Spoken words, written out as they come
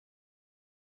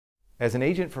As an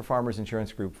agent for Farmers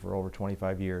Insurance Group for over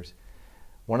 25 years,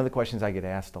 one of the questions I get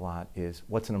asked a lot is,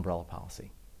 what's an umbrella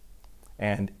policy?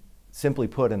 And simply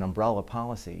put, an umbrella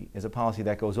policy is a policy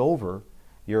that goes over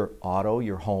your auto,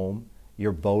 your home,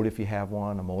 your boat if you have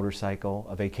one, a motorcycle,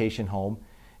 a vacation home,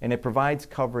 and it provides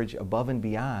coverage above and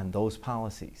beyond those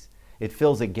policies. It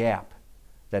fills a gap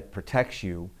that protects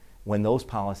you when those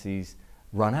policies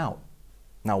run out.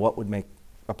 Now, what would make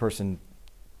a person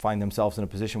find themselves in a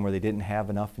position where they didn't have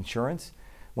enough insurance?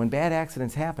 When bad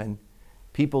accidents happen,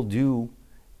 people do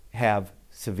have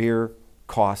severe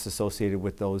costs associated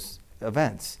with those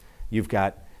events. You've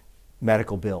got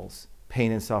medical bills,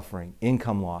 pain and suffering,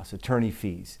 income loss, attorney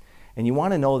fees, and you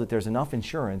want to know that there's enough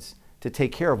insurance to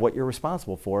take care of what you're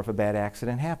responsible for if a bad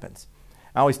accident happens.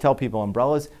 I always tell people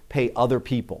umbrellas pay other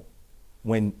people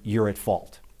when you're at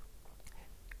fault.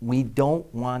 We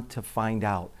don't want to find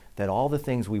out that all the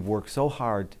things we've worked so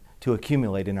hard to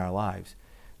accumulate in our lives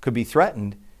could be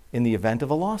threatened in the event of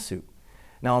a lawsuit.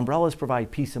 Now, umbrellas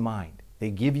provide peace of mind. They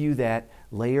give you that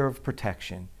layer of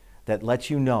protection that lets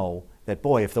you know that,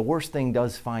 boy, if the worst thing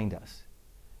does find us,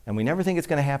 and we never think it's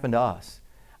going to happen to us,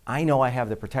 I know I have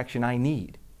the protection I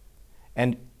need.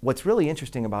 And what's really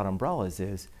interesting about umbrellas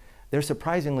is they're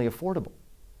surprisingly affordable.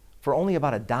 For only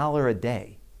about $1 a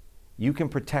day, you can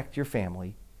protect your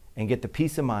family and get the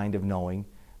peace of mind of knowing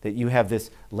that you have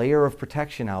this layer of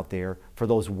protection out there for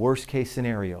those worst case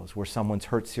scenarios where someone's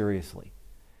hurt seriously.